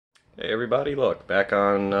Hey everybody, look, back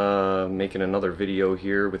on making another video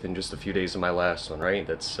here within just a few days of my last one, right?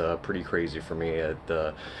 That's pretty crazy for me at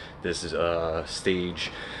this stage,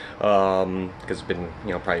 because it's been,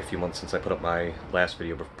 probably a few months since I put up my last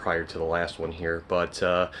video prior to the last one here. But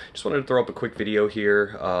just wanted to throw up a quick video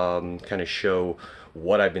here, kind of show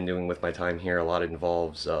what I've been doing with my time here. A lot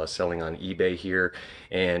involves selling on eBay here,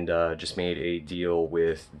 and just made a deal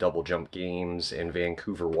with Double Jump Games in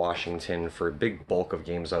Vancouver, Washington for a big bulk of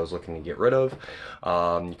games I was looking to get rid of.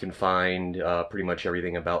 You can find pretty much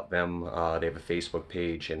everything about them. They have a Facebook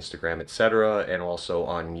page, Instagram, etc., and also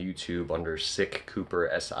on YouTube under Sick Cooper,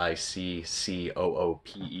 SICCOOPER.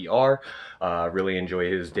 Really enjoy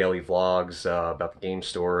his daily vlogs about the game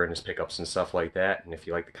store and his pickups and stuff like that. And if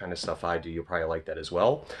you like the kind of stuff I do, you'll probably like that as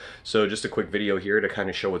well. So just a quick video here to kind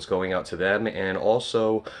of show what's going out to them, and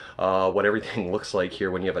also what everything looks like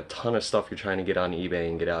here when you have a ton of stuff you're trying to get on eBay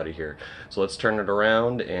and get out of here. So let's turn it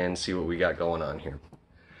around and see what we got going on here.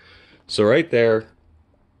 So right there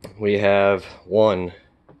we have 1,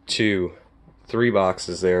 2, 3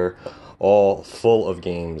 boxes there, all full of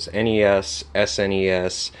games. NES,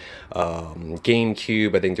 SNES,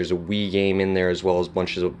 GameCube. I think there's a Wii game in there, as well as a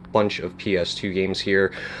bunch of PS2 games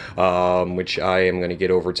here, which I am going to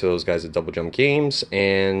get over to those guys at Double Jump Games,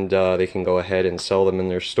 and they can go ahead and sell them in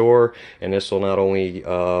their store. And this will not only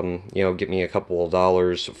get me a couple of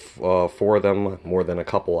dollars for them, more than a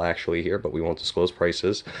couple actually here, but we won't disclose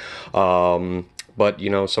prices. But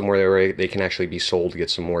somewhere where they can actually be sold to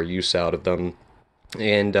get some more use out of them,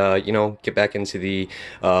 and get back into the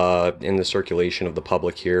in the circulation of the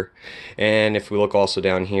public here. And if we look also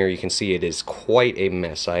down here, you can see it is quite a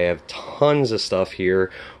mess. I have tons of stuff here,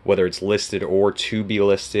 whether it's listed or to be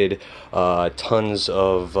listed. Tons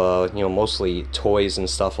of mostly toys and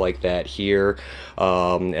stuff like that here,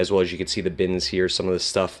 as well as you can see the bins here. Some of the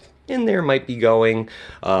stuff in there might be going,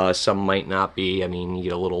 some might not be. I mean, you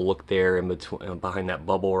get a little look there in between, behind that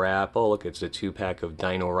bubble wrap. Oh, look, it's a 2-pack of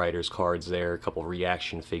Dino Riders cards there, a couple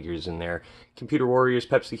reaction figures in there. Computer Warriors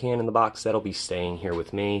Pepsi can in the box, that'll be staying here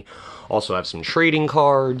with me. Also have some trading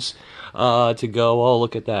cards to go. Oh,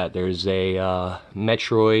 look at that. There's a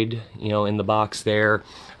Metroid, in the box there,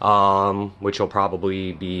 which will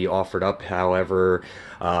probably be offered up. However,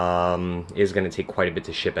 is going to take quite a bit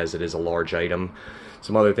to ship, as it is a large item.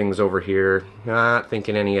 Some other things over here, not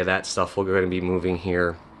thinking any of that stuff will going to be moving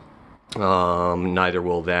here. Neither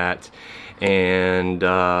will that. And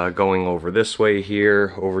going over this way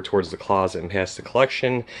here, over towards the closet and past the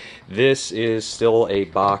collection, this is still a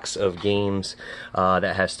box of games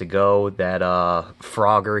that has to go. That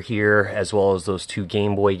Frogger here, as well as those 2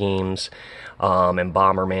 Game Boy games, and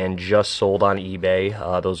Bomberman just sold on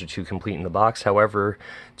eBay. Those are 2 complete in the box. However,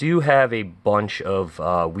 do have a bunch of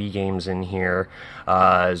Wii games in here,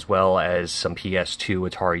 as well as some PS2,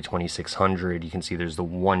 Atari 2600. You can see there's the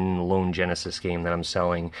 1 Lone Genesis game that I'm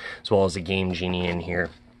selling, as well as a Game Genie in here,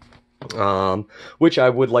 which I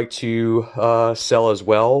would like to sell as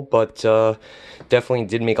well, but definitely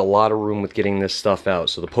did make a lot of room with getting this stuff out.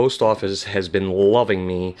 So the post office has been loving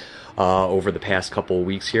me over the past couple of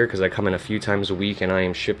weeks here, because I come in a few times a week and I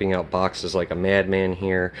am shipping out boxes like a madman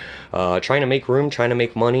here, trying to make room, trying to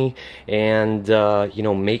make money, and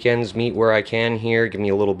make ends meet where I can here, give me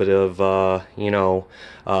a little bit of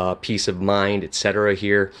peace of mind, etc.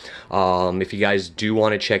 here. If you guys do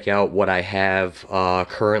want to check out what I have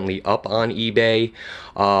currently up on eBay,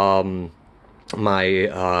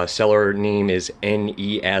 my seller name is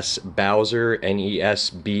NES Bowser,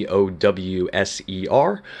 NESBOWSER.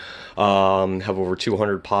 Have over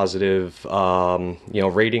 200 positive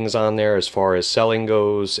ratings on there as far as selling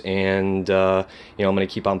goes, and I'm going to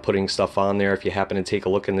keep on putting stuff on there. If you happen to take a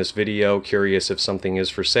look in this video, curious if something is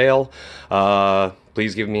for sale,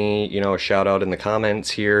 please give me a shout out in the comments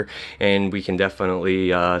here, and we can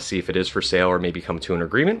definitely see if it is for sale or maybe come to an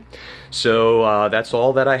agreement. So that's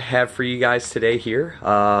all that I have for you guys today here.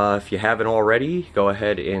 If you haven't already, go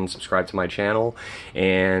ahead and subscribe to my channel,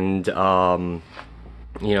 and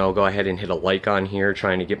go ahead and hit a like on here,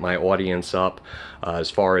 trying to get my audience up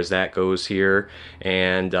as far as that goes here.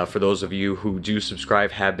 And for those of you who do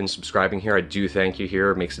subscribe, have been subscribing here, I do thank you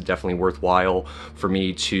here. It makes it definitely worthwhile for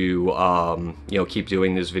me to keep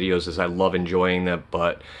doing these videos, as I love enjoying them.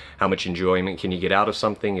 But how much enjoyment can you get out of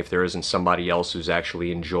something if there isn't somebody else who's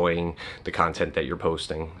actually enjoying the content that you're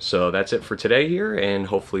posting? So that's it for today here, and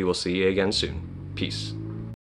hopefully we'll see you again soon. Peace.